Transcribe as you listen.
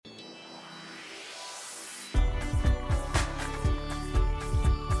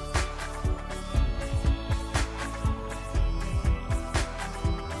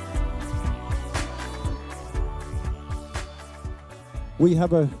We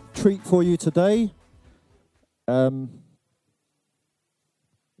have a treat for you today.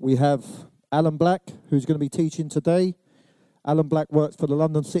 We have Alan Black, who's going to be teaching today. Alan Black works for the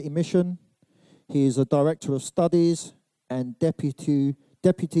London City Mission. He is a Director of Studies and Deputy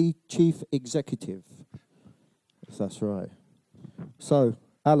Chief Executive. If that's right. So,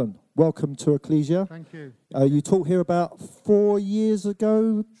 Alan, welcome to Ecclesia. Thank you. You taught here about 4 years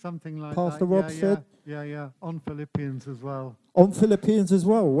ago. Something like Pastor that. Rob said. Yeah. On Philippians as well. On Philippians as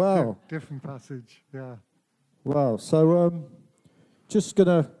well. Wow. Different passage. Yeah. Wow. So, just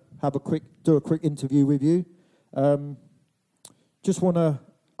gonna do a quick interview with you. Just want to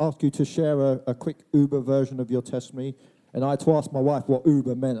ask you to share a quick Uber version of your testimony. And I had to ask my wife what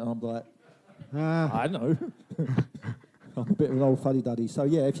Uber meant, and I'm like, I know. I'm a bit of an old fuddy-duddy. So,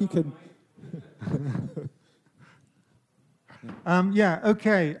 yeah, if you can...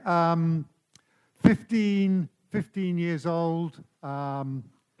 Okay. 15 years old. I'm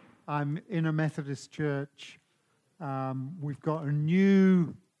in a Methodist church. We've got a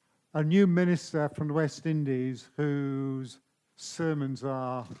new minister from the West Indies whose sermons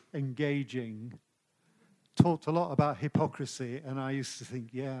are engaging. Talked a lot about hypocrisy, and I used to think,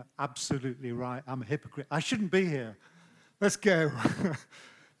 yeah, absolutely right, I'm a hypocrite. I shouldn't be here. Let's go.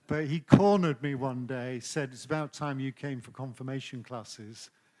 But he cornered me one day, said, it's about time you came for confirmation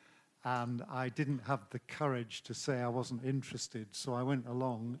classes. And I didn't have the courage to say I wasn't interested, so I went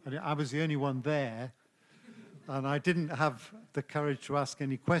along. And I was the only one there, and I didn't have the courage to ask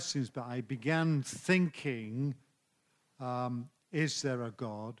any questions, but I began thinking, is there a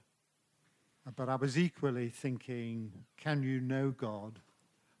God? But I was equally thinking, can you know God?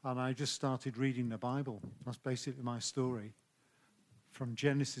 And I just started reading the Bible. That's basically my story, from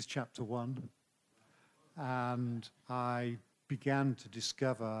Genesis chapter 1. And I began to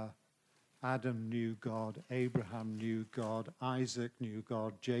discover Adam knew God, Abraham knew God, Isaac knew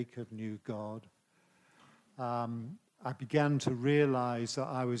God, Jacob knew God. I began to realize that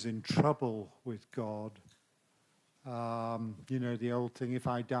I was in trouble with God. The old thing, if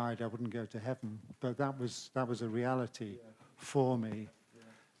I died, I wouldn't go to heaven. But that was a reality for me.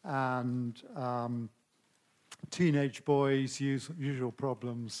 Yeah. And teenage boys, usual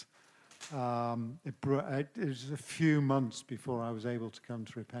problems. It was a few months before I was able to come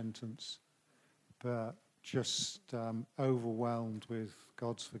to repentance, but just overwhelmed with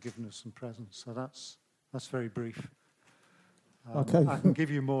God's forgiveness and presence. So that's very brief. Okay. I can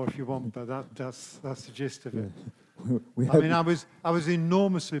give you more if you want, but that's the gist of it. Yeah. I was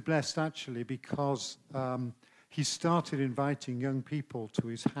enormously blessed actually, because he started inviting young people to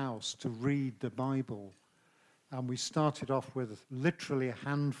his house to read the Bible, and we started off with literally a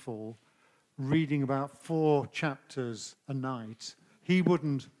handful, reading about 4 chapters a night. He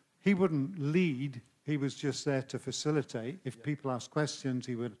wouldn't lead. He was just there to facilitate. If people asked questions,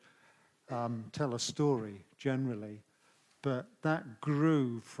 he would tell a story generally. But that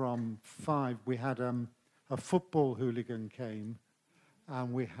grew from 5. We had a football hooligan came,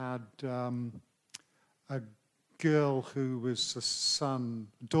 and we had a girl who was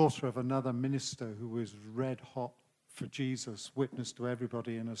daughter of another minister who was red hot for Jesus, witnessed to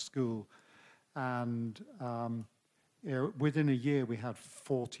everybody in her school. And within a year, we had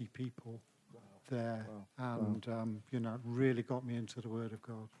 40 people there. Wow. And, it really got me into the Word of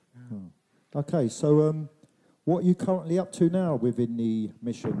God. Yeah. Okay, so what are you currently up to now within the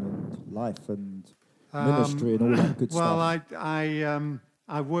mission and life and ministry and all that good stuff? Well,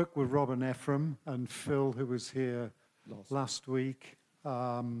 I work with Rob and Ephraim and Phil, who was here last week.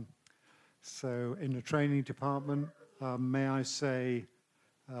 So in the training department, may I say,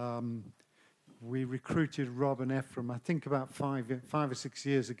 we recruited Rob and Ephraim, I think about 5 or 6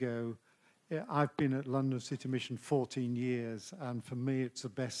 years ago. I've been at London City Mission 14 years, and for me, it's the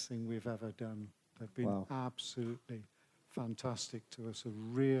best thing we've ever done. They've been absolutely fantastic to us, a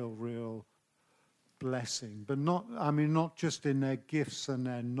real blessing. But not just in their gifts and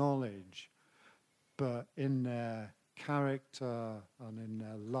their knowledge, but in their character and in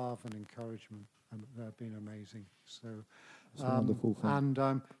their love and encouragement. And they've been amazing. So, it's a wonderful thing. And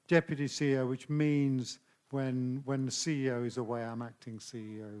I'm deputy CEO, which means when the CEO is away, I'm acting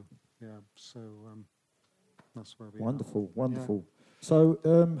CEO. Yeah, so that's where we are. Wonderful. Yeah. So,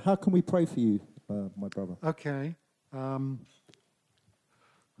 how can we pray for you, my brother? Okay.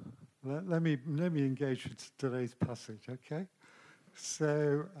 Let me engage with today's passage. Okay.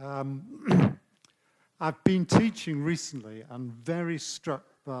 So, I've been teaching recently, and very struck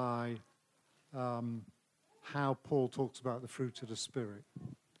by how Paul talks about the fruit of the Spirit.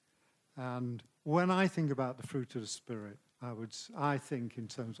 And when I think about the fruit of the Spirit, I think in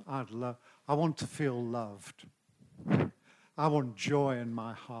terms of I want to feel loved. I want joy in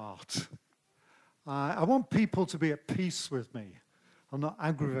my heart. I want people to be at peace with me and not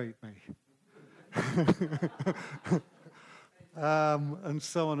aggravate me. And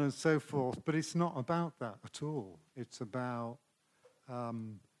so on and so forth. But it's not about that at all. It's about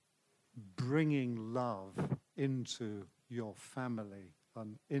bringing love into your family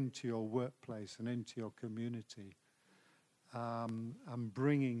and into your workplace and into your community, and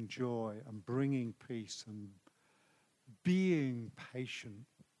bringing joy and bringing peace and being patient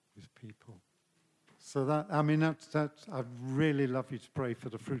with people. So that's I'd really love you to pray for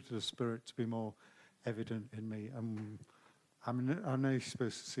the fruit of the Spirit to be more evident in me. I know you're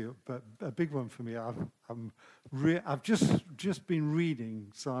supposed to see it, but a big one for me, I've just been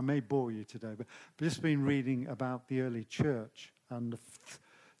reading, so I may bore you today, but just been reading about the early church and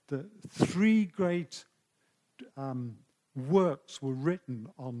the three great works were written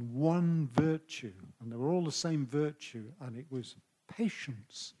on one virtue, and they were all the same virtue, and it was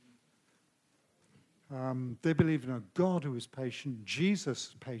patience. They believed in a God who was patient,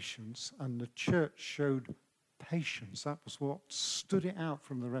 Jesus' patience, and the church showed patience. That was what stood it out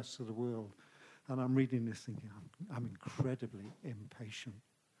from the rest of the world. And I'm reading this thinking, I'm incredibly impatient.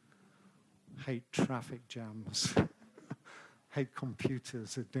 Hate traffic jams. Hate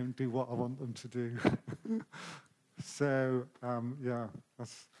computers that don't do what I want them to do. So,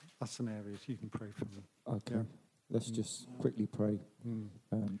 that's an area you can pray for me. Okay. Yeah. Let's just quickly pray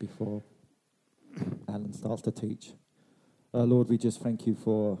before Alan starts to teach. Lord, we just thank you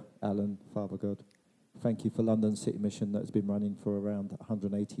for Alan, Father God. Thank you for London City Mission that's been running for around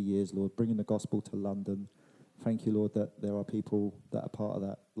 180 years, Lord, bringing the gospel to London. Thank you, Lord, that there are people that are part of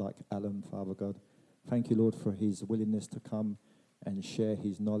that, like Alan, Father God. Thank you, Lord, for his willingness to come and share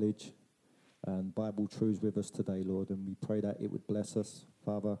his knowledge and Bible truths with us today, Lord. And we pray that it would bless us,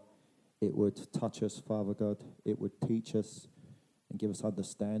 Father. It would touch us, Father God. It would teach us and give us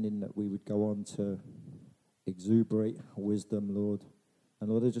understanding, that we would go on to exuberate wisdom, Lord. And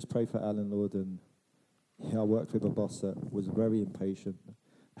Lord, I just pray for Alan, Lord, and I worked with a boss that was very impatient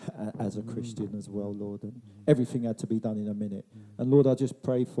as a Christian as well, Lord, and everything had to be done in a minute. And Lord, I just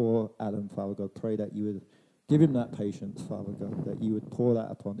pray for Alan, Father God. Pray that you would give him that patience, Father God, that you would pour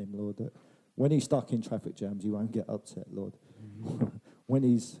that upon him, Lord, that when he's stuck in traffic jams, you won't get upset, Lord. when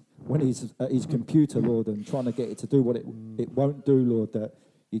he's at his computer, Lord, and trying to get it to do what it won't do, Lord, that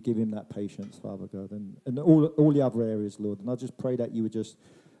you give him that patience, Father God, and all the other areas, Lord. And I just pray that you would just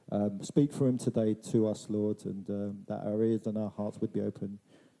speak for him today to us, Lord, and that our ears and our hearts would be open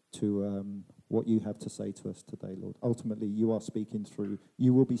to what you have to say to us today, Lord. Ultimately, you will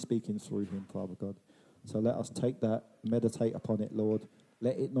be speaking through him, Father God. So let us take that, meditate upon it, Lord.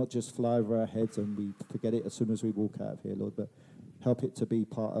 Let it not just fly over our heads and we forget it as soon as we walk out of here, Lord, but help it to be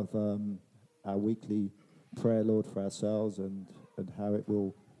part of our weekly prayer, Lord, for ourselves and how it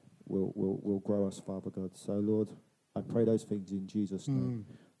will grow us, Father God. So, Lord, I pray those things in Jesus' name.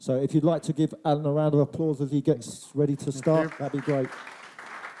 So if you'd like to give Alan a round of applause as he gets ready to start, that'd be great.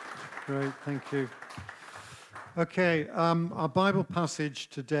 Great, thank you. Okay, our Bible passage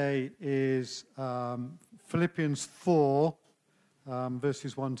today is Philippians 4,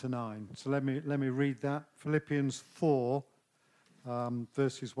 verses 1 to 9. So let me read that. Philippians 4,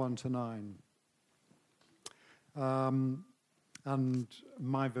 verses 1 to 9. And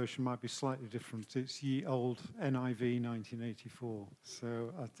my version might be slightly different. It's Ye Old NIV 1984.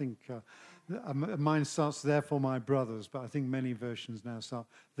 So I think mine starts, therefore my brothers, but I think many versions now start,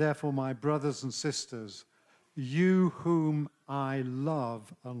 therefore my brothers and sisters, you whom I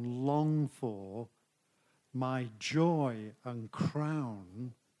love and long for, my joy and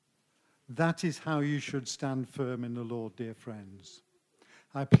crown, that is how you should stand firm in the Lord, dear friends.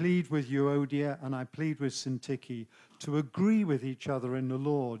 I plead with Euodia and I plead with Syntyche to agree with each other in the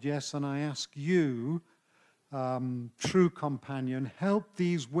Lord. Yes, and I ask you, true companion, help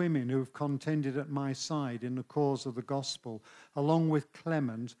these women who have contended at my side in the cause of the gospel, along with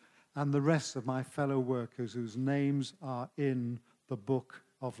Clement and the rest of my fellow workers whose names are in the book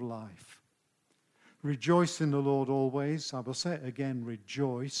of life. Rejoice in the Lord always. I will say it again,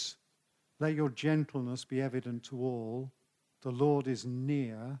 rejoice. Let your gentleness be evident to all. The Lord is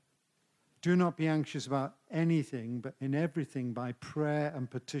near. Do not be anxious about anything, but in everything by prayer and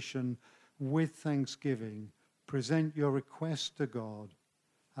petition with thanksgiving, present your request to God,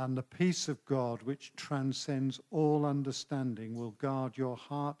 and the peace of God, which transcends all understanding, will guard your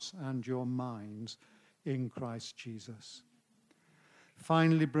hearts and your minds in Christ Jesus.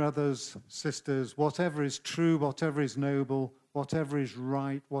 Finally, brothers, sisters, whatever is true, whatever is noble, whatever is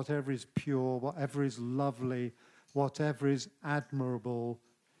right, whatever is pure, whatever is lovely, whatever is admirable,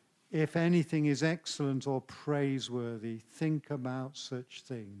 if anything is excellent or praiseworthy, think about such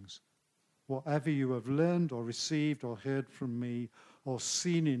things. Whatever you have learned or received or heard from me or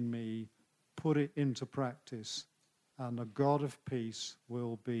seen in me, put it into practice, and the God of peace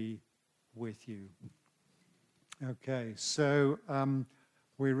will be with you. Okay, so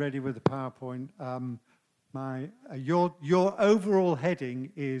we're ready with the PowerPoint. Your overall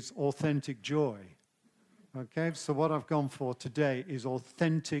heading is authentic joy. Okay, so what I've gone for today is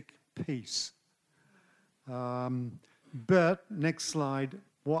authentic peace. But next slide,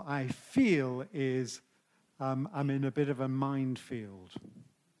 what I feel is I'm in a bit of a minefield.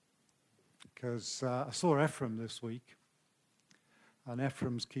 Because I saw Ephraim this week, and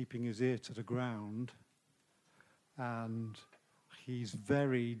Ephraim's keeping his ear to the ground, and he's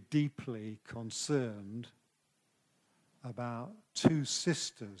very deeply concerned about two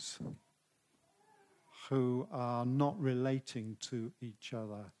sisters who are not relating to each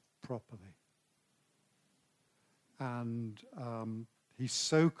other properly. And he's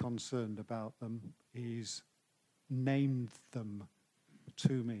so concerned about them, he's named them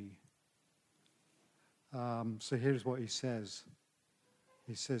to me. So here's what he says.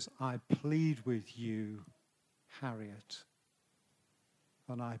 He says, I plead with you, Harriet,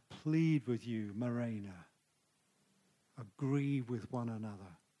 and I plead with you, Morena. Agree with one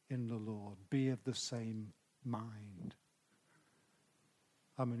another in the Lord. Be of the same mind.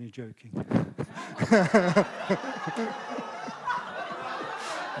 I'm only joking.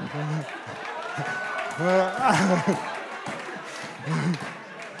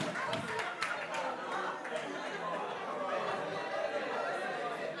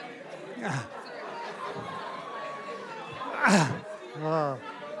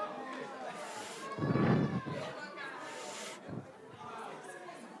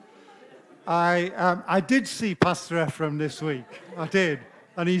 I did see Pastor Ephraim this week. I did.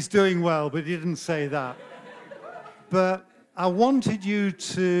 And he's doing well, but he didn't say that. But I wanted you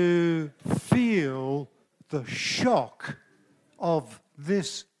to feel the shock of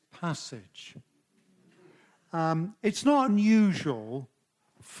this passage. It's not unusual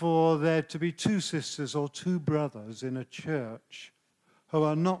for there to be two sisters or two brothers in a church who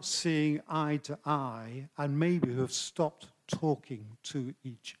are not seeing eye to eye and maybe who have stopped talking to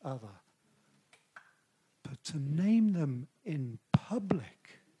each other. But to name them in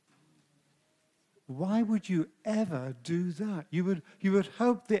public, why would you ever do that? You would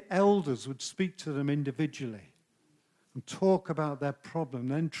hope the elders would speak to them individually and talk about their problem,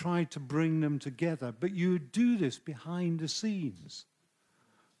 then try to bring them together. But you would do this behind the scenes,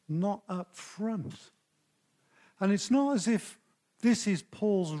 not up front. And it's not as if this is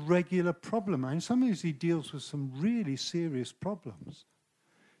Paul's regular problem. I mean, sometimes he deals with some really serious problems.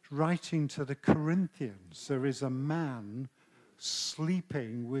 Writing to the Corinthians, there is a man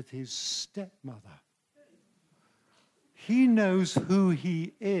sleeping with his stepmother. He knows who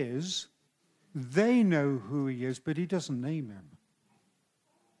he is. They know who he is, but he doesn't name him.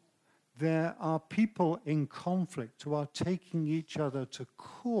 There are people in conflict who are taking each other to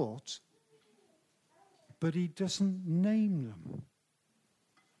court, but he doesn't name them.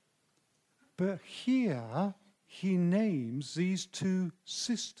 But here, he names these two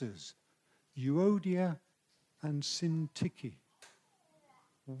sisters, Euodia and Syntyche.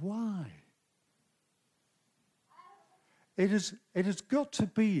 Why? It has got to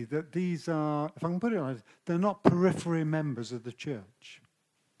be that these are, if I can put it like this, they're not periphery members of the church.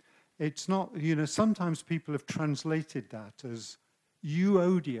 It's not, sometimes people have translated that as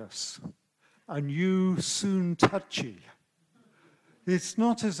Euodius and Syntyche. It's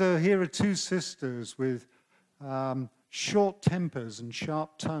not as though here are two sisters with short tempers and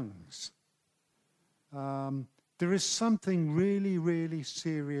sharp tongues. There is something really, really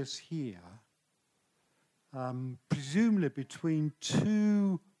serious here, presumably between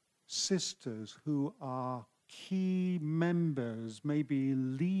two sisters who are key members, maybe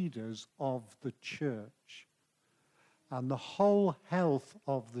leaders of the church. And the whole health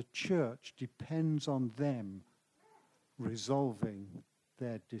of the church depends on them resolving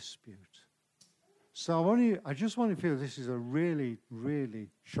their dispute. So I just want to feel this is a really, really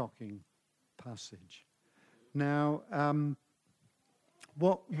shocking passage. Now,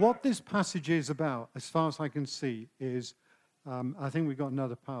 what this passage is about, as far as I can see, is, I think we've got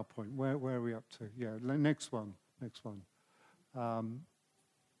another PowerPoint. Where are we up to? Yeah, next one.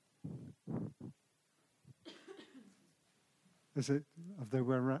 Is it?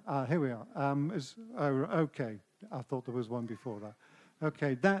 Here we are. Okay. I thought there was one before that.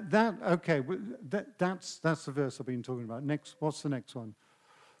 Okay, that's the verse I've been talking about. Next, what's the next one?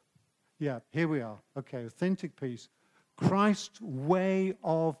 Yeah, here we are. Okay, authentic peace. Christ's way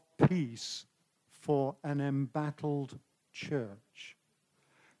of peace for an embattled church.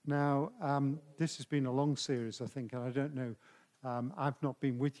 Now, this has been a long series, I think, and I don't know, I've not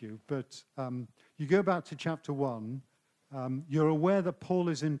been with you, but you go back to chapter 1, you're aware that Paul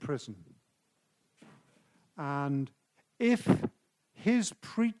is in prison. And if his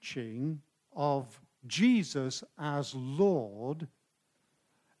preaching of Jesus as Lord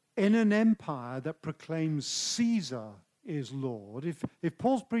in an empire that proclaims Caesar is Lord, if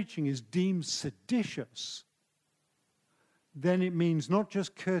Paul's preaching is deemed seditious, then it means not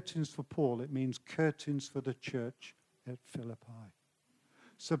just curtains for Paul, it means curtains for the church at Philippi.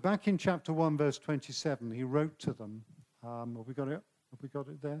 So back in chapter 1, verse 27, he wrote to them. Have we got it? Have we got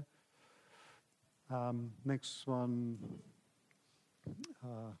it there? Next one.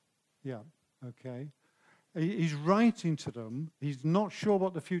 Yeah, okay. He's writing to them. He's not sure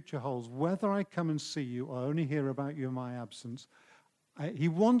what the future holds, whether I come and see you or only hear about you in my absence. He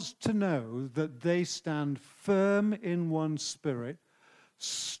wants to know that they stand firm in one spirit,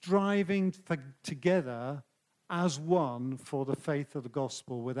 striving together as one for the faith of the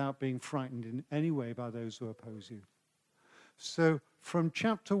gospel without being frightened in any way by those who oppose you. So from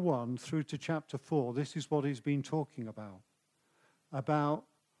chapter 1 through to chapter 4, this is what he's been talking about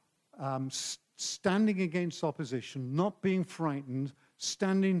standing against opposition, not being frightened,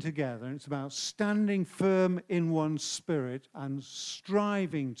 standing together. And it's about standing firm in one spirit and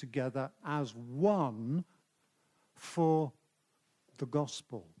striving together as one for the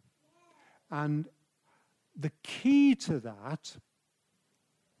gospel. And the key to that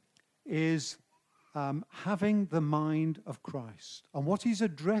is having the mind of Christ. And what he's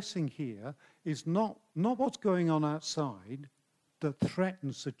addressing here is not what's going on outside that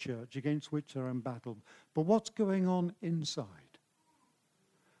threatens the church, against which they're embattled, but what's going on inside.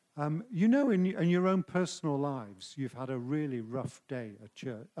 You know, in your own personal lives, you've had a really rough day at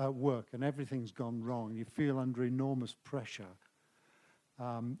church, at work, and everything's gone wrong. You feel under enormous pressure,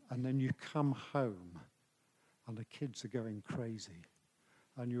 and then you come home, and the kids are going crazy.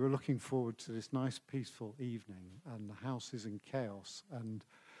 And you were looking forward to this nice, peaceful evening, and the house is in chaos, and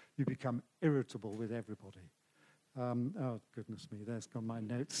you become irritable with everybody. Oh, goodness me, there's gone my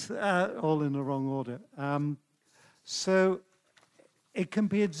notes, all in the wrong order. So it can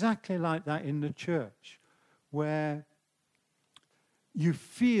be exactly like that in the church, where you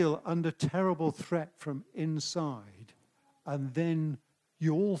feel under terrible threat from inside, and then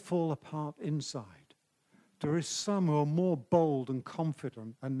you all fall apart inside. There is some who are more bold and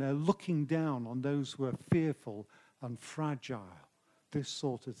confident, and they're looking down on those who are fearful and fragile, this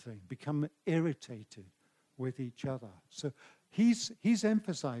sort of thing, become irritated with each other. So he's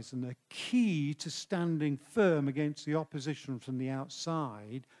emphasizing the key to standing firm against the opposition from the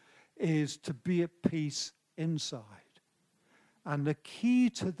outside is to be at peace inside. And the key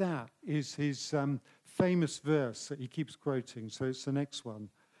to that is his famous verse that he keeps quoting. So it's the next one.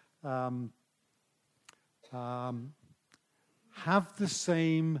 Have the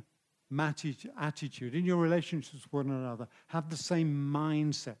same attitude in your relationships with one another. Have the same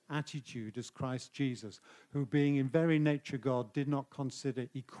mindset, attitude as Christ Jesus, who being in very nature God, did not consider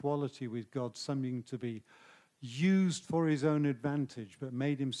equality with God something to be used for his own advantage, but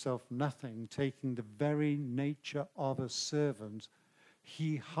made himself nothing, taking the very nature of a servant.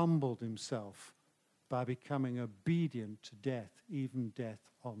 He humbled himself by becoming obedient to death, even death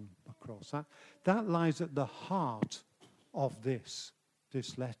on a cross. That lies at the heart of this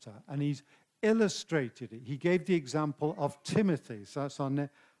letter. And he's illustrated it. He gave the example of Timothy. So that's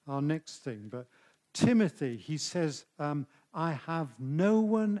our next thing. But Timothy, he says, I have no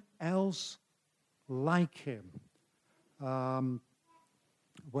one else like him. Have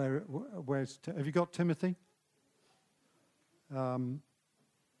you got Timothy? There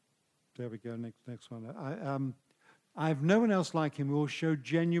we go, next one. I have no one else like him who will show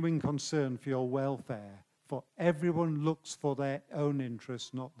genuine concern for your welfare, for everyone looks for their own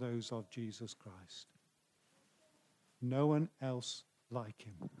interests, not those of Jesus Christ. No one else like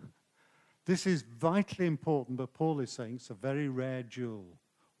him. This is vitally important, but Paul is saying it's a very rare jewel.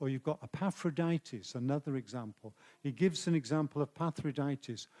 Or you've got Epaphroditus, another example. He gives an example of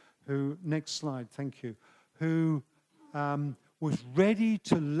Epaphroditus, who, next slide, thank you, who was ready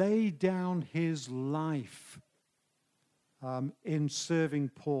to lay down his life in serving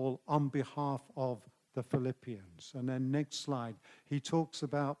Paul on behalf of the Philippians. And then next slide, he talks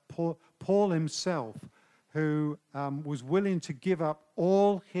about Paul himself, who was willing to give up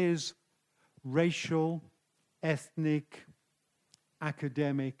all his racial, ethnic,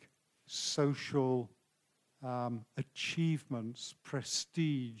 academic, social achievements,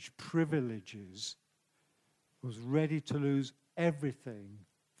 prestige, privileges, was ready to lose everything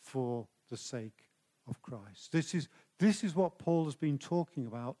for the sake of Christ. This is what Paul has been talking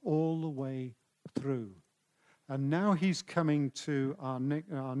about all the way through. And now he's coming to our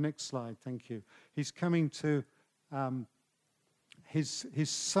next slide. Thank you. He's coming to his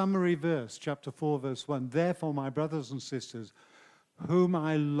summary verse, chapter 4, verse 1. Therefore, my brothers and sisters, whom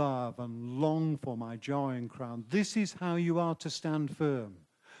I love and long for, my joy and crown, this is how you are to stand firm.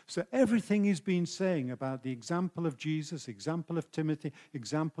 So everything he's been saying about the example of Jesus, example of Timothy,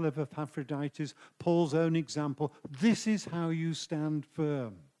 example of Epaphroditus, Paul's own example, this is how you stand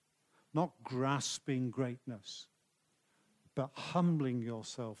firm. Not grasping greatness, but humbling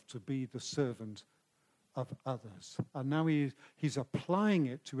yourself to be the servant of others. And now he's applying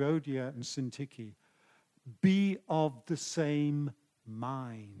it to Euodia and Syntyche. Be of the same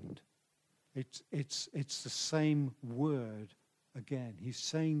mind. It's the same word again. He's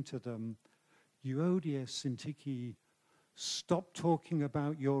saying to them, Euodia, Syntyche, stop talking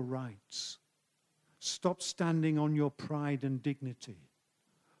about your rights. Stop standing on your pride and dignity.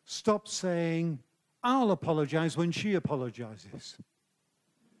 Stop saying, I'll apologize when she apologizes.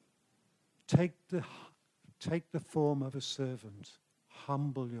 Take the form of a servant.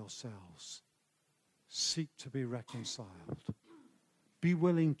 Humble yourselves. Seek to be reconciled. Be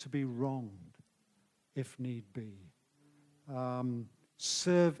willing to be wronged if need be.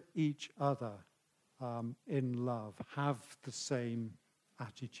 Serve each other in love. Have the same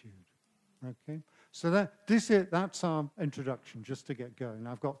attitude. Okay? So that's our introduction, just to get going.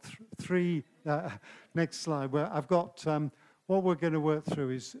 I've got three, next slide, where I've got, what we're going to work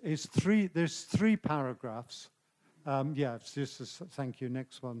through is there's three paragraphs. Yeah, it's just thank you.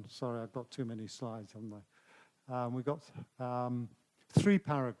 Next one. Sorry, I've got too many slides, haven't I? We've got three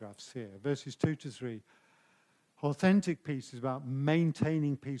paragraphs here, verses 2 to 3. Authentic peace is about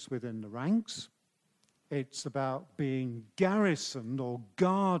maintaining peace within the ranks. It's about being garrisoned or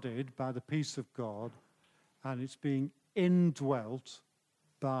guarded by the peace of God, and it's being indwelt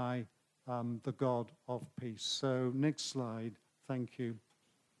by the God of peace. So next slide, thank you.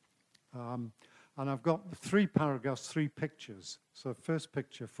 And I've got three paragraphs, three pictures. So first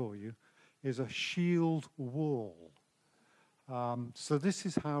picture for you is a shield wall. So this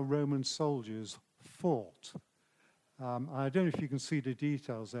is how Roman soldiers fought. I don't know if you can see the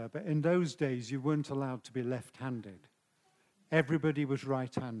details there, but in those days, you weren't allowed to be left-handed. Everybody was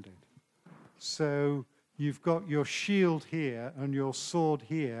right-handed. So you've got your shield here and your sword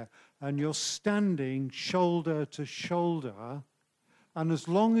here, and you're standing shoulder to shoulder. And as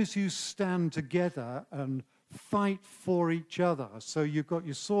long as you stand together and fight for each other, so you've got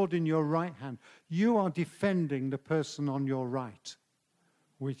your sword in your right hand, you are defending the person on your right.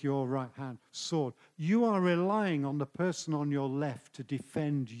 With your right hand sword. You are relying on the person on your left to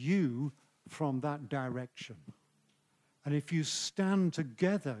defend you from that direction. And if you stand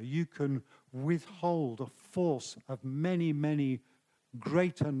together, you can withhold a force of many, many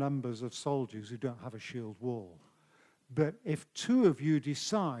greater numbers of soldiers who don't have a shield wall. But if two of you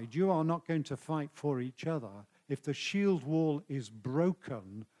decide you are not going to fight for each other, if the shield wall is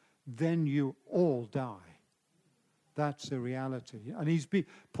broken, then you all die. That's the reality. And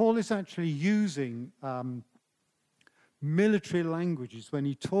Paul is actually using military languages when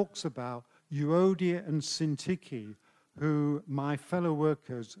he talks about Euodia and Syntyche, who, my fellow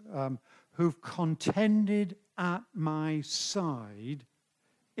workers, who've contended at my side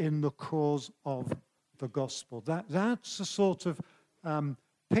in the cause of the gospel. That's the sort of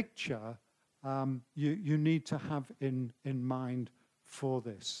picture you need to have in mind for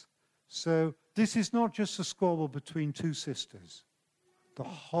this. So this is not just a squabble between two sisters. The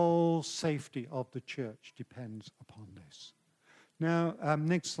whole safety of the church depends upon this. Now,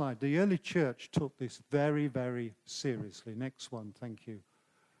 next slide. The early church took this very, very seriously. Next one, thank you.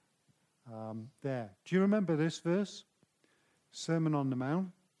 There. Do you remember this verse? Sermon on the Mount.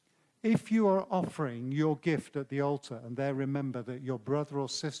 If you are offering your gift at the altar and there remember that your brother or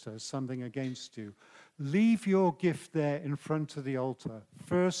sister has something against you, leave your gift there in front of the altar.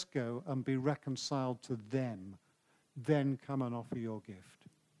 First go and be reconciled to them. Then come and offer your gift.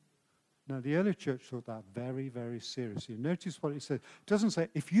 Now, the early church took that very, very seriously. Notice what it says. It doesn't say,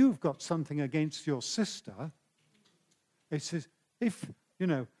 if you've got something against your sister. It says, if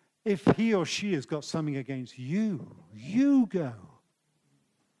he or she has got something against you, you go.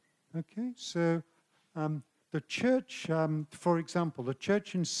 Okay, so the church, for example, the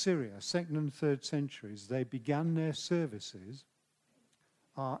church in Syria, 2nd and 3rd centuries, they began their services.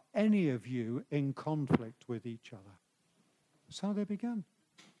 Are any of you in conflict with each other? That's how they began.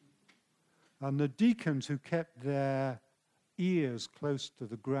 And the deacons who kept their ears close to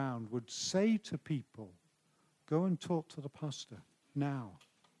the ground would say to people, go and talk to the pastor now.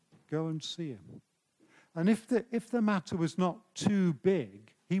 go and see him. And if the matter was not too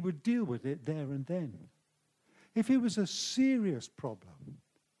big, he would deal with it there and then. If it was a serious problem,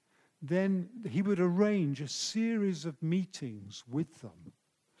 then he would arrange a series of meetings with them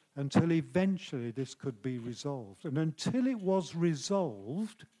until eventually this could be resolved. And until it was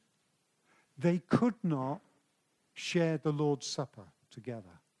resolved, they could not share the Lord's Supper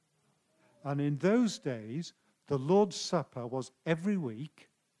together. And in those days, the Lord's Supper was every week,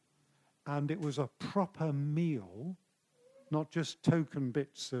 and it was a proper meal, not just token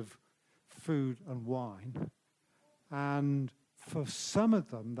bits of food and wine. And for some of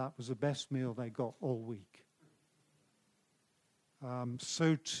them, that was the best meal they got all week.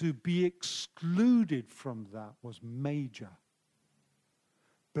 So to be excluded from that was major.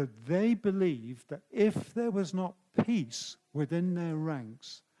 But they believed that if there was not peace within their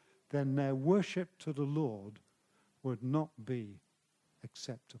ranks, then their worship to the Lord would not be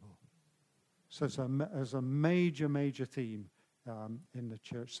acceptable. So it's a major, major theme in the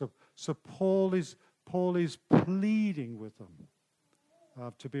church. So Paul is pleading with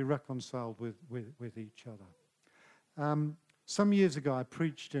them to be reconciled with each other. Some years ago, I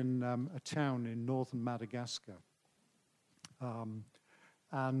preached in a town in northern Madagascar.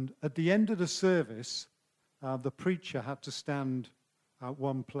 And at the end of the service, the preacher had to stand at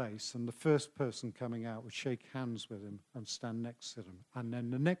one place, and the first person coming out would shake hands with him and stand next to them. And then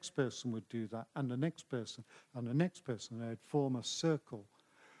the next person would do that, and the next person, and the next person. They'd form a circle.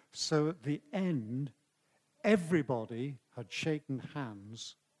 So at the end, everybody had shaken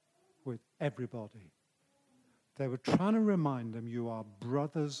hands with everybody. They were trying to remind them, you are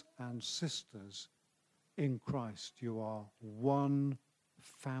brothers and sisters in Christ. You are one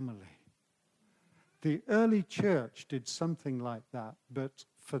family. The early church did something like that, but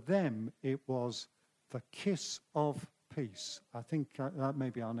for them it was the kiss of peace. I think that may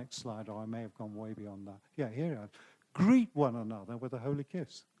be our next slide, or I may have gone way beyond that. Yeah, here we are. Greet one another with a holy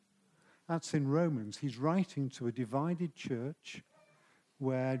kiss. That's in Romans. He's writing to a divided church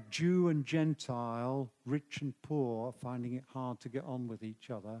where Jew and Gentile, rich and poor, are finding it hard to get on with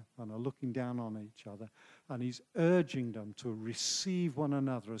each other and are looking down on each other. And he's urging them to receive one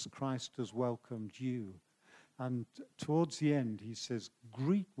another as Christ has welcomed you. And towards the end, he says,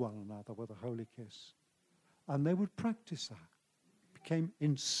 greet one another with a holy kiss. And they would practice that. It became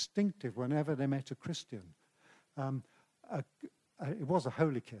instinctive whenever they met a Christian. It was a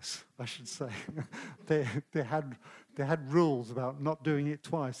holy kiss, I should say. they had rules about not doing it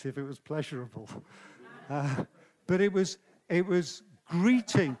twice if it was pleasurable. But it was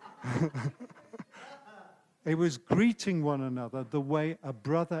greeting. It was greeting one another the way a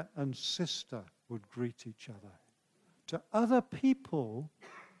brother and sister would greet each other. To other people,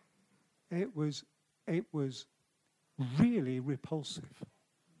 it was really repulsive.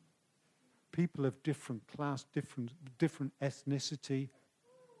 People of different class, different ethnicity,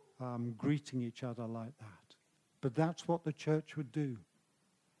 greeting each other like that. But that's what the church would do.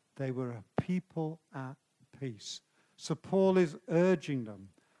 They were a people at peace. So Paul is urging them,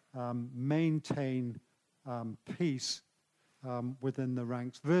 maintain peace within the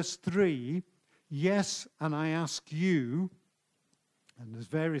ranks. Verse 3, yes, and I ask you, and there's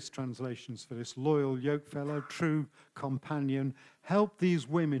various translations for this, loyal yokefellow, true companion, help these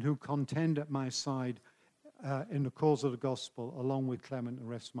women who contend at my side in the cause of the gospel, along with Clement and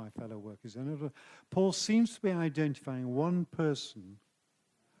the rest of my fellow workers. Paul seems to be identifying one person,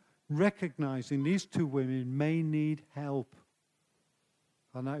 recognizing these two women may need help.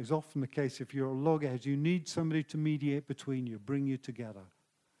 And that is often the case if you're a loggerhead. You need somebody to mediate between you, bring you together.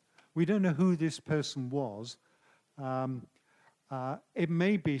 We don't know who this person was. It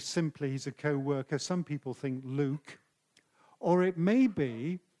may be simply he's a co-worker. Some people think Luke. Or it may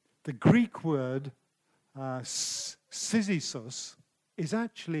be the Greek word sysisos is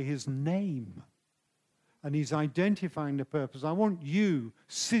actually his name. And he's identifying the purpose. I want you,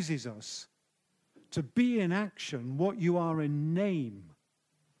 sysisos, to be in action what you are in name.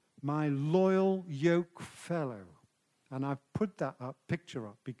 My loyal yoke fellow. And I've put that picture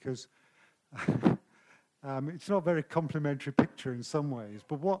up because it's not a very complimentary picture in some ways.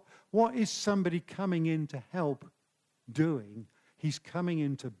 But what is somebody coming in to help doing? He's coming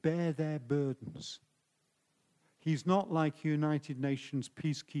in to bear their burdens. He's not like United Nations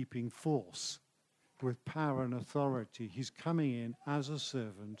peacekeeping force with power and authority. He's coming in as a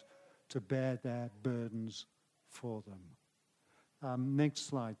servant to bear their burdens for them. Next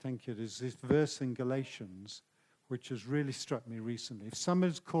slide, thank you. There's this verse in Galatians which has really struck me recently. If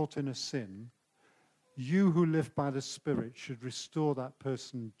someone's caught in a sin, you who live by the Spirit should restore that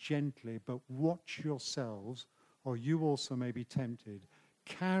person gently, but watch yourselves, or you also may be tempted.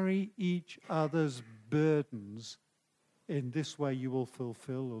 carry each other's burdens. In this way you will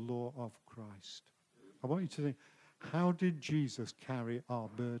fulfill the law of Christ. I want you to think, how did Jesus carry our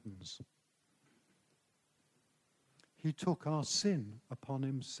burdens? He took our sin upon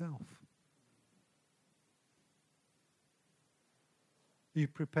himself. Are you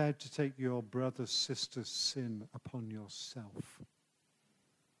prepared to take your brother's, sister's sin upon yourself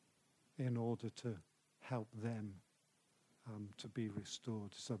in order to help them to be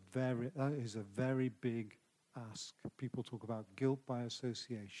restored? That is a very big ask. People talk about guilt by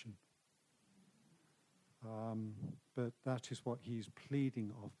association. But that is what he's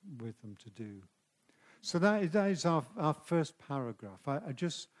pleading with them to do. So that is our first paragraph.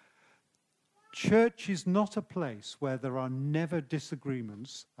 Church is not a place where there are never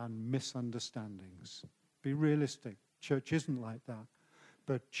disagreements and misunderstandings. Be realistic. Church isn't like that.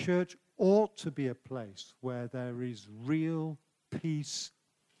 But church ought to be a place where there is real peace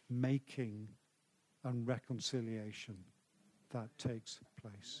making and reconciliation that takes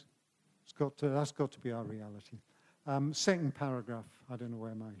place. That's got to be our reality. Second paragraph. I don't know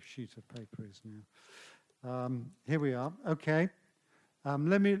where my sheet of paper is now. Here we are. Okay.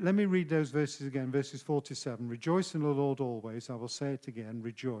 Let me read those verses again. Verses 4 to 7. Rejoice in the Lord always. I will say it again.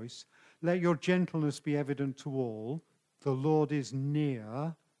 Rejoice. Let your gentleness be evident to all. The Lord is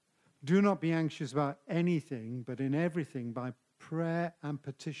near. Do not be anxious about anything, but in everything, by prayer and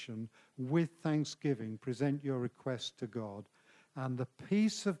petition, with thanksgiving, present your request to God. And the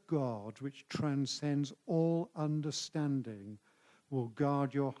peace of God, which transcends all understanding, will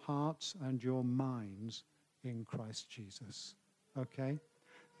guard your hearts and your minds in Christ Jesus. Okay?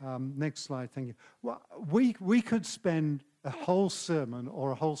 Next slide, thank you. Well, we could spend a whole sermon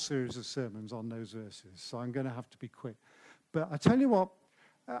or a whole series of sermons on those verses, so I'm going to have to be quick. But I tell you what,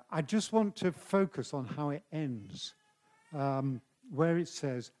 I just want to focus on how it ends, where it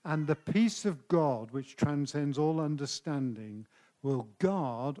says, and the peace of God, which transcends all understanding, will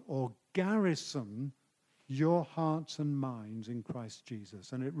guard or garrison your hearts and minds in Christ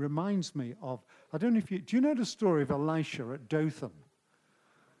Jesus. And it reminds me of, I don't know if do you know the story of Elisha at Dothan?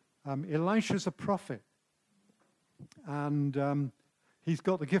 Elisha's a prophet, and he's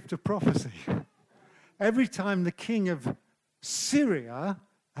got the gift of prophecy. Every time the king of Syria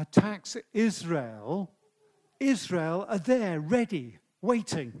attacks Israel are there, ready,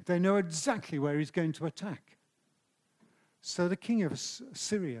 waiting. They know exactly where he's going to attack. So the king of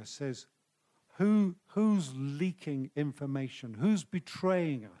Syria says, who's leaking information? Who's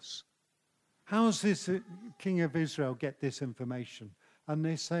betraying us? How does this king of Israel get this information? And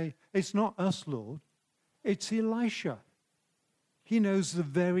they say, it's not us, Lord. It's Elisha. He knows the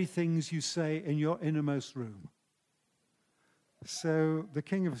very things you say in your innermost room. So the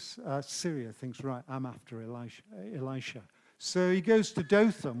king of Syria thinks, right, I'm after Elisha. So he goes to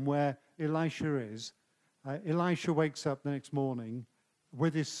Dothan, where Elisha is. Elisha wakes up the next morning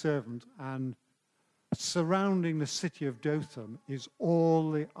with his servant, and surrounding the city of Dothan is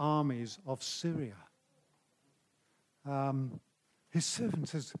all the armies of Syria. His servant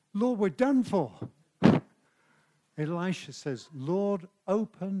says, Lord, we're done for. Elisha says, Lord,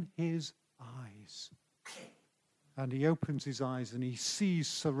 open his eyes. And he opens his eyes and he sees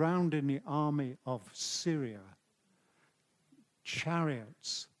surrounding the army of Syria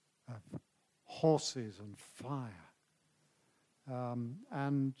chariots of horses and fire.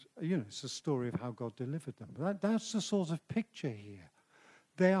 And, it's a story of how God delivered them. That's the sort of picture here.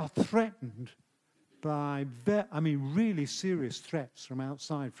 They are threatened by, really serious threats from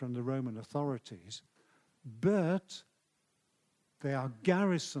outside, from the Roman authorities, but they are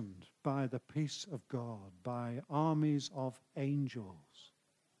garrisoned by the peace of God, by armies of angels.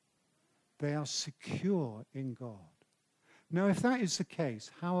 They are secure in God. Now, if that is the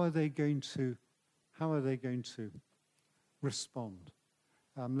case, how are they going to respond?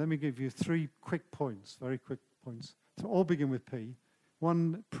 Let me give you 3 quick points, very quick points. So all begin with P.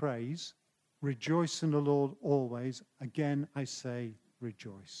 1, praise. Rejoice in the Lord always. Again, I say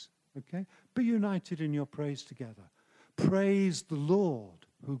rejoice. Okay? Be united in your praise together. Praise the Lord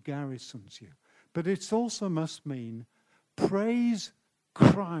who garrisons you. But it also must mean praise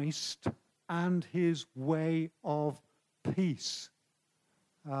Christ and his way of peace.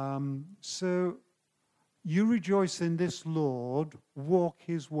 So you rejoice in this Lord, walk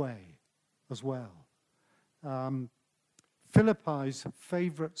his way as well. Philippi's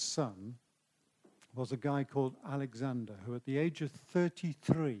favorite son was a guy called Alexander, who at the age of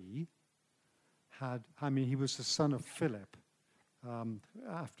 33 he was the son of Philip,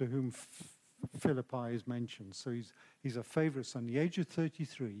 after whom Philippi is mentioned. So he's a favorite son. At the age of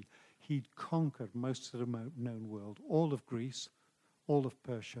 33, he'd conquered most of the known world, all of Greece, all of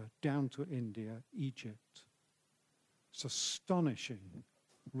Persia, down to India, Egypt. It's an astonishing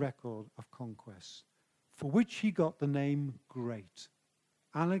record of conquest, for which he got the name Great.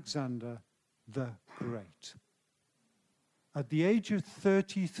 Alexander the Great. At the age of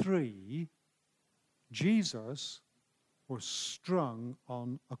 33, Jesus was strung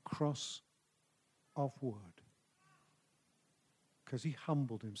on a cross of wood because he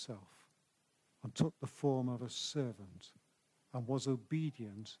humbled himself and took the form of a servant and was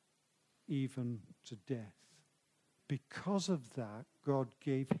obedient even to death. Because of that, God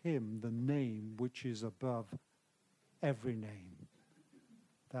gave him the name which is above every name,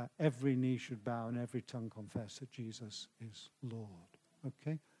 that every knee should bow and every tongue confess that Jesus is Lord.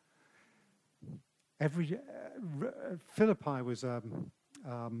 Okay? Philippi was a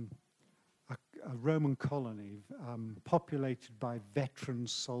Roman colony populated by veteran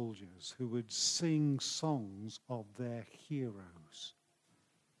soldiers who would sing songs of their heroes.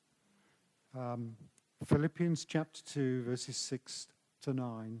 Philippians chapter 2, verses 6 to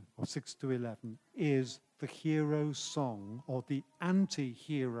 9, or 6 to 11, is the hero song, or the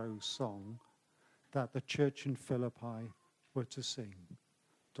anti-hero song, that the church in Philippi were to sing.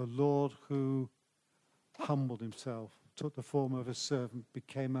 The Lord who humbled himself, took the form of a servant,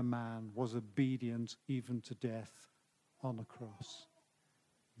 became a man, was obedient even to death on a cross.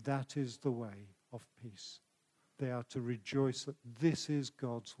 That is the way of peace. They are to rejoice that this is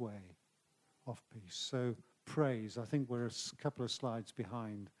God's way of peace. So praise, I think we're a couple of slides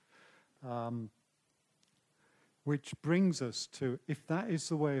behind, which brings us to, if that is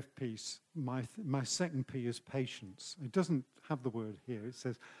the way of peace, my second P is patience. It doesn't have the word here. It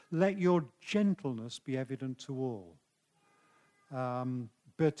says, let your gentleness be evident to all.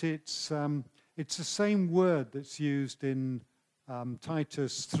 But it's the same word that's used in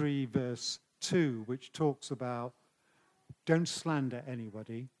Titus 3, verse 2, which talks about don't slander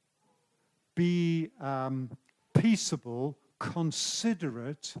anybody, be peaceable,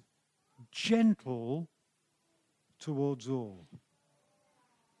 considerate, gentle towards all.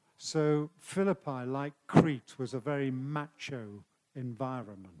 So Philippi, like Crete, was a very macho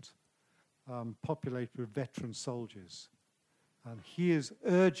environment, populated with veteran soldiers. And he is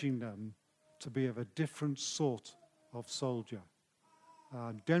urging them to be of a different sort of soldier.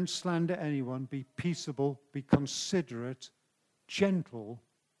 Don't slander anyone, be peaceable, be considerate, gentle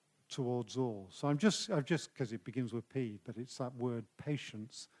towards all. So I've just, because it begins with P, but it's that word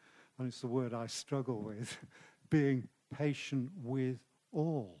patience, and it's the word I struggle with, being patient with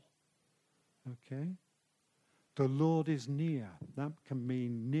all. Okay? The Lord is near. That can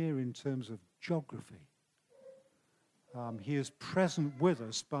mean near in terms of geography. He is present with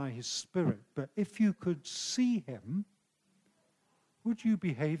us by his Spirit. But if you could see him, would you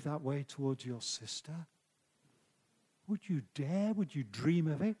behave that way towards your sister? Would you dare? Would you dream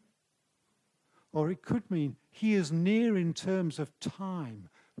of it? Or it could mean he is near in terms of time,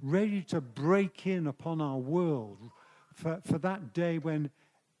 ready to break in upon our world for that day when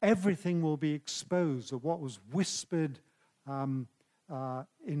everything will be exposed, or what was whispered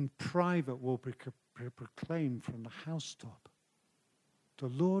in private will be proclaimed from the housetop. The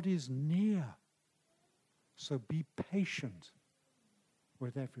Lord is near. So be patient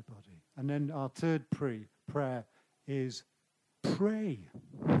with everybody. And then our third prayer is pray.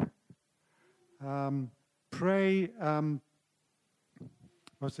 Pray.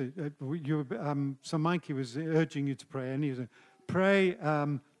 So Mikey was urging you to pray, and he was pray.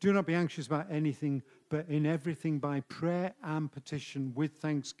 Do not be anxious about anything, but in everything by prayer and petition with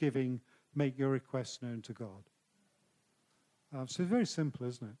thanksgiving, make your requests known to God. So it's very simple,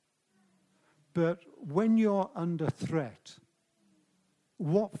 isn't it? But when you're under threat,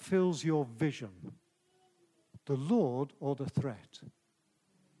 what fills your vision? The Lord or the threat?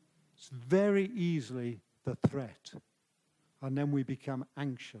 It's very easily the threat. And then we become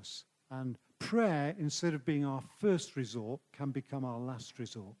anxious. And prayer, instead of being our first resort, can become our last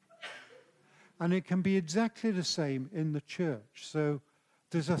resort. And it can be exactly the same in the church. So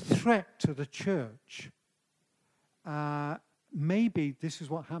there's a threat to the church. Maybe this is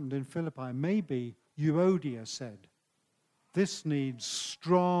what happened in Philippi. Maybe Euodia said, this needs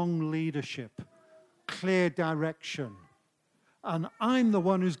strong leadership, clear direction, and I'm the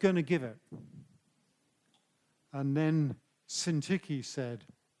one who's going to give it. And then Syntyche said,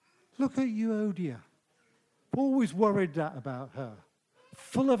 look at Euodia. Always worried that about her.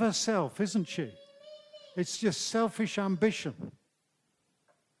 Full of herself, isn't she? It's just selfish ambition.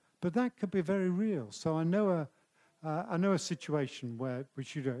 But that could be very real. So I know a situation where,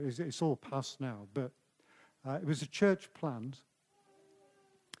 which you know, it's all past now, but it was a church plant,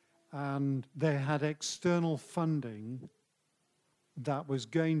 and they had external funding that was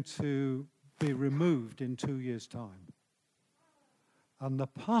going to be removed in 2 years' time. And the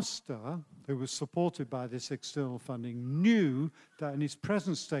pastor, who was supported by this external funding, knew that in his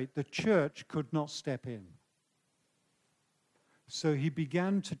present state, the church could not step in. So he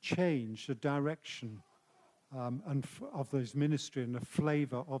began to change the direction of his ministry and the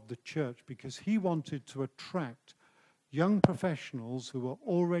flavor of the church, because he wanted to attract young professionals who were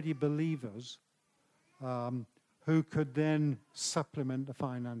already believers, who could then supplement the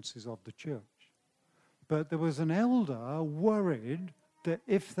finances of the church. But there was an elder worried that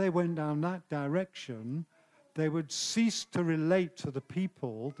if they went down that direction, they would cease to relate to the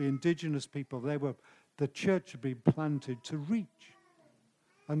people, the indigenous people the church had been planted to reach.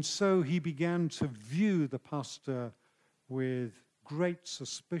 And so he began to view the pastor with great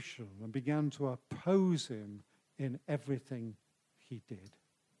suspicion and began to oppose him in everything he did.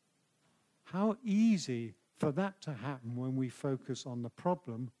 How easy for that to happen when we focus on the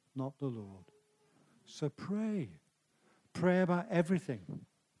problem, not the Lord. So pray. Pray about everything.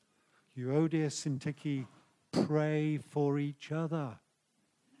 Euodia and Syntyche, pray for each other.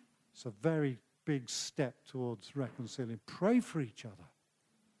 It's a very big step towards reconciliation. Pray for each other.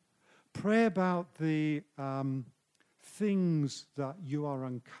 Pray about the things that you are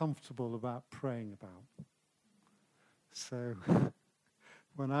uncomfortable about praying about. So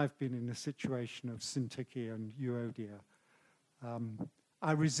when I've been in the situation of Syntyche and Euodia,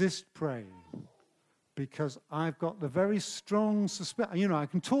 I resist praying, because I've got the very strong suspicion. I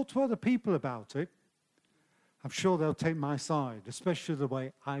can talk to other people about it. I'm sure they'll take my side, especially the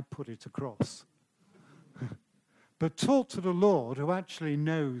way I put it across. But talk to the Lord, who actually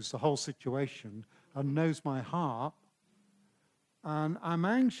knows the whole situation and knows my heart, and I'm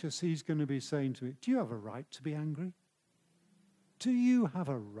anxious he's going to be saying to me, do you have a right to be angry? Do you have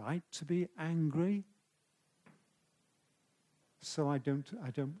a right to be angry? So I don't,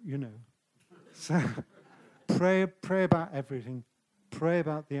 So pray about everything. Pray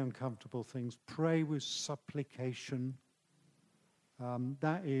about the uncomfortable things. Pray with supplication.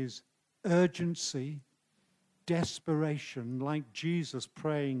 That is urgency, desperation, like Jesus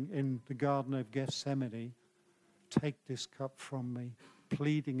praying in the Garden of Gethsemane. Take this cup from me,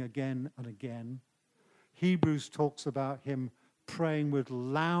 pleading again and again. Hebrews talks about him praying with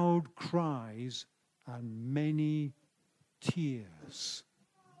loud cries and many tears.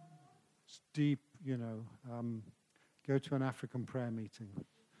 It's deep, go to an African prayer meeting.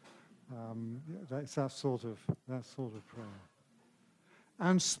 That's that sort of prayer.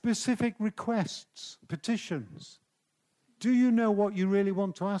 And specific requests, petitions. Do you know what you really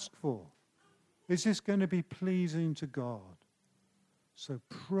want to ask for? Is this going to be pleasing to God? So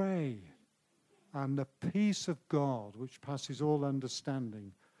pray, and the peace of God, which passes all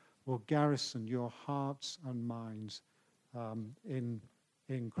understanding, will garrison your hearts and minds in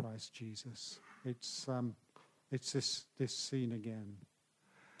Christ Jesus. It's this scene again.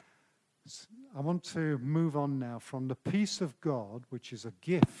 I want to move on now from the peace of God, which is a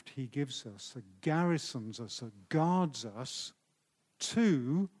gift he gives us, that garrisons us, that guards us,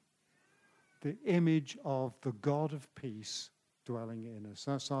 to the image of the God of peace dwelling in us.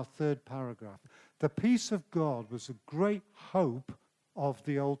 That's our third paragraph. The peace of God was a great hope of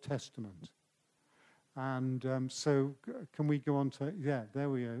the Old Testament. And so can we go on to, there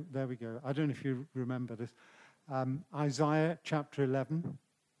we go. I don't know if you remember this. Isaiah chapter 11.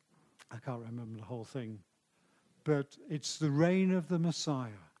 I can't remember the whole thing. But it's the reign of the Messiah.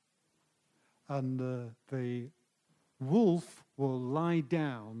 And the wolf will lie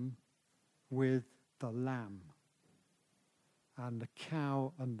down with the lamb, and the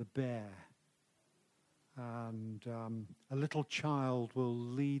cow and the bear. And a little child will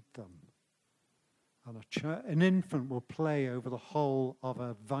lead them. And an infant will play over the hole of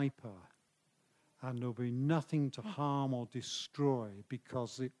a viper. And there'll be nothing to harm or destroy,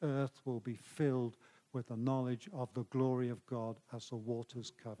 because the earth will be filled with the knowledge of the glory of God as the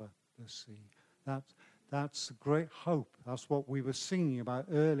waters cover the sea. That's a great hope. That's what we were singing about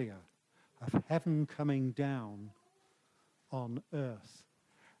earlier, of heaven coming down on earth.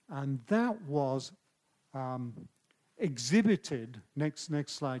 And that was exhibited, next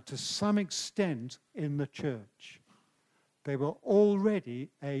slide, to some extent in the church. They were already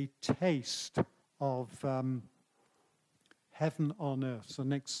a taste of heaven on earth. So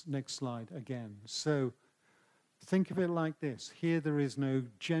next slide again. So think of it like this. Here there is no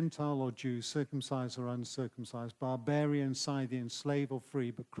Gentile or Jew, circumcised or uncircumcised, barbarian, Scythian, slave or free,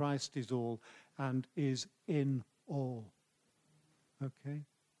 but Christ is all and is in all. Okay?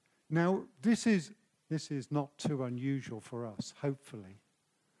 Now, this is not too unusual for us, hopefully.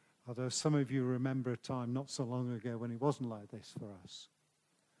 Although some of you remember a time not so long ago when it wasn't like this for us.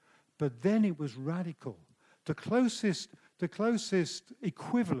 But then it was radical. The closest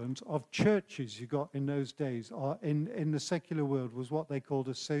equivalent of churches you got in those days, or in the secular world, was what they called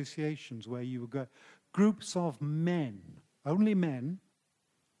associations, where you would go groups of men, only men,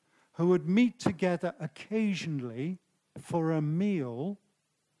 who would meet together occasionally for a meal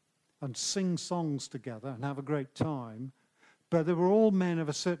and sing songs together and have a great time. But they were all men of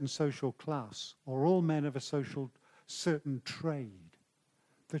a certain social class, or all men of a certain trade.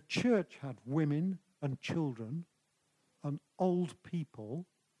 The church had women and children and old people,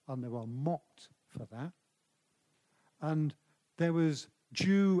 and they were mocked for that. And there was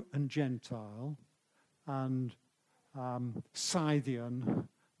Jew and Gentile, and Scythian,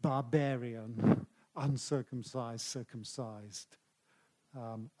 barbarian, uncircumcised, circumcised,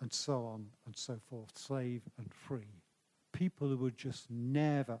 and so on and so forth, slave and free. People who would just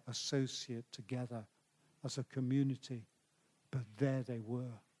never associate together as a community, but there they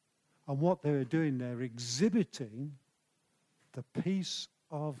were. And what they were doing, they're exhibiting the peace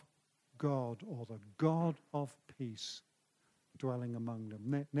of God, or the God of peace, dwelling among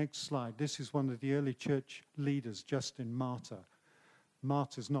them. Next slide. This is one of the early church leaders, Justin Martyr.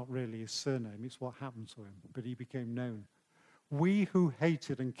 Martyr's not really his surname, it's what happened to him, but he became known. We who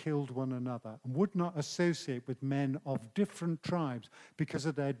hated and killed one another and would not associate with men of different tribes because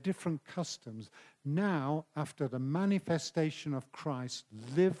of their different customs, now, after the manifestation of Christ,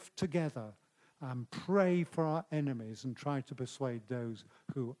 live together and pray for our enemies and try to persuade those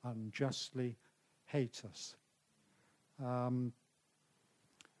who unjustly hate us.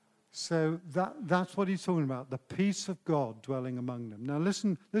 So that's what he's talking about, the peace of God dwelling among them. Now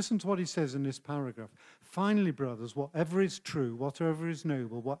listen to what he says in this paragraph. Finally, brothers, whatever is true, whatever is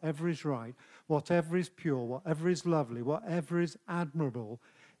noble, whatever is right, whatever is pure, whatever is lovely, whatever is admirable,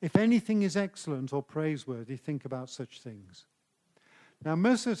 if anything is excellent or praiseworthy, think about such things. Now,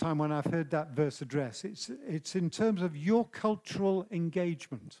 most of the time when I've heard that verse addressed, it's in terms of your cultural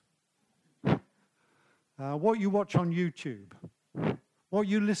engagement. What you watch on YouTube.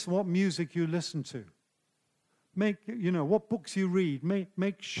 What music you listen to. What books you read.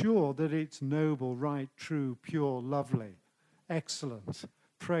 Make sure that it's noble, right, true, pure, lovely, excellent,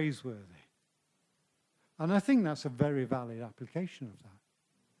 praiseworthy. And I think that's a very valid application of that.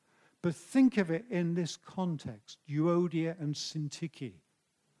 But think of it in this context, Euodia and Syntyche,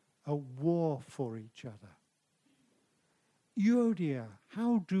 a war for each other. Euodia,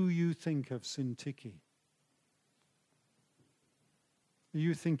 how do you think of Syntyche? Are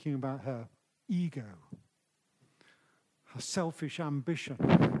you thinking about her ego, her selfish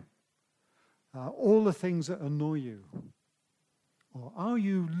ambition, all the things that annoy you? Or are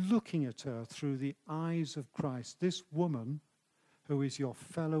you looking at her through the eyes of Christ, this woman who is your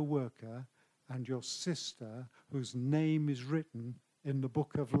fellow worker and your sister whose name is written in the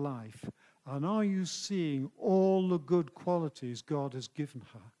book of life? And are you seeing all the good qualities God has given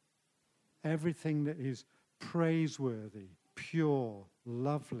her? Everything that is praiseworthy, pure,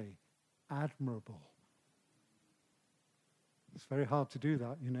 lovely, admirable. It's very hard to do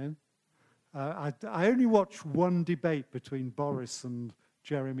that, you know. I only watched one debate between Boris and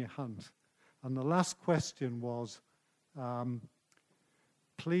Jeremy Hunt. And the last question was,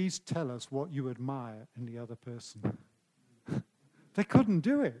 please tell us what you admire in the other person. They couldn't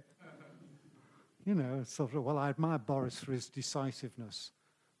do it. You know, sort of, well, I admire Boris for his decisiveness.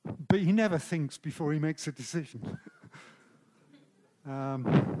 But he never thinks before he makes a decision.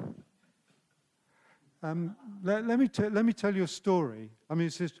 Let me tell you a story. I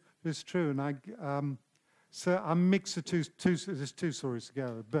mean, it's true, and so I mix there's two stories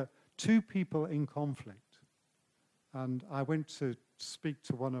together, but two people in conflict. And I went to speak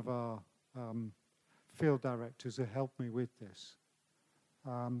to one of our field directors who helped me with this.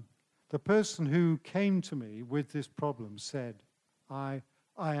 The person who came to me with this problem said, I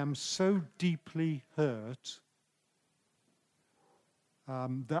am so deeply hurt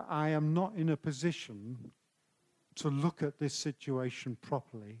that I am not in a position to look at this situation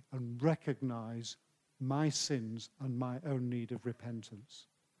properly and recognize my sins and my own need of repentance.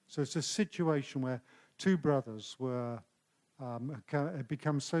 So it's a situation where two brothers had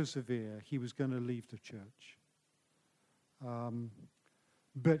become so severe he was going to leave the church.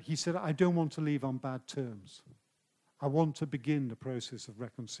 But he said, I don't want to leave on bad terms. I want to begin the process of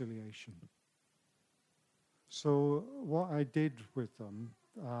reconciliation. So what I did with them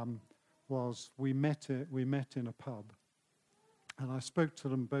was we met in a pub, and I spoke to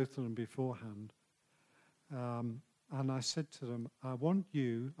them, both of them, beforehand. And I said to them, I want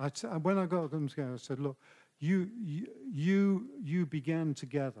you, when I got them together, I said, look, you began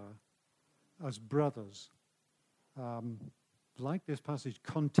together as brothers, like this passage,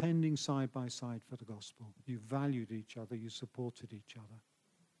 contending side by side for the gospel. You valued each other, you supported each other.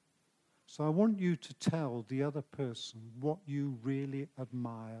 So I want you to tell the other person what you really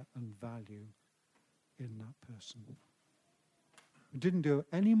admire and value in that person. We didn't do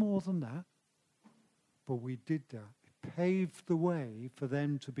any more than that, but we did that. It paved the way for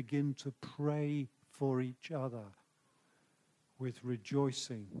them to begin to pray for each other with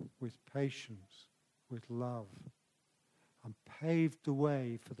rejoicing, with patience, with love, and paved the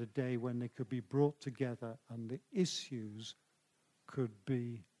way for the day when they could be brought together and the issues could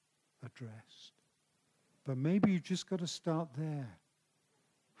be addressed. But maybe you just got to start there.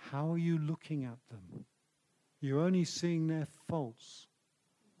 How are you looking at them? You're only seeing their faults,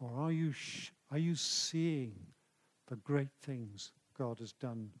 or are you seeing the great things God has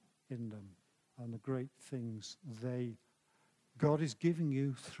done in them and the great things God is giving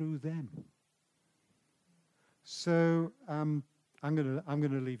you through them? So I'm going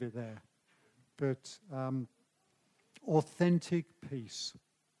to leave it there. But authentic peace.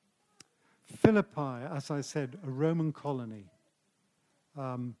 Philippi, as I said, a Roman colony,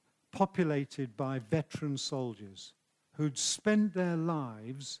 populated by veteran soldiers who'd spent their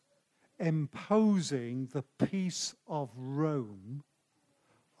lives imposing the peace of Rome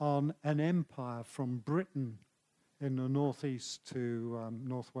on an empire from Britain in the northeast to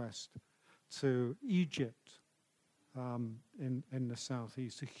northwest to Egypt in the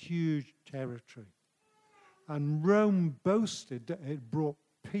southeast, a huge territory. And Rome boasted that it brought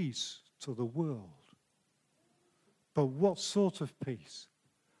peace to the world. But what sort of peace?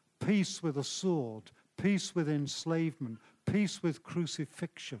 Peace with a sword, peace with enslavement, peace with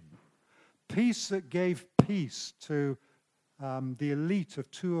crucifixion, peace that gave peace to the elite of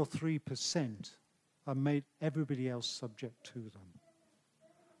 2 or 3% and made everybody else subject to them.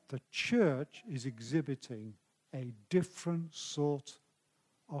 The church is exhibiting a different sort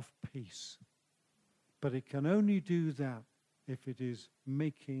of peace. But it can only do that if it is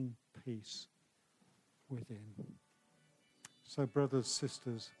making peace within. So, brothers,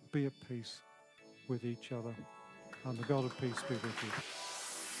 sisters, be at peace with each other, and the God of peace be with you.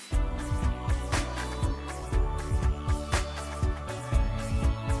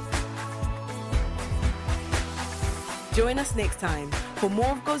 Join us next time for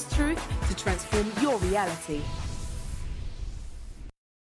more of God's truth to transform your reality.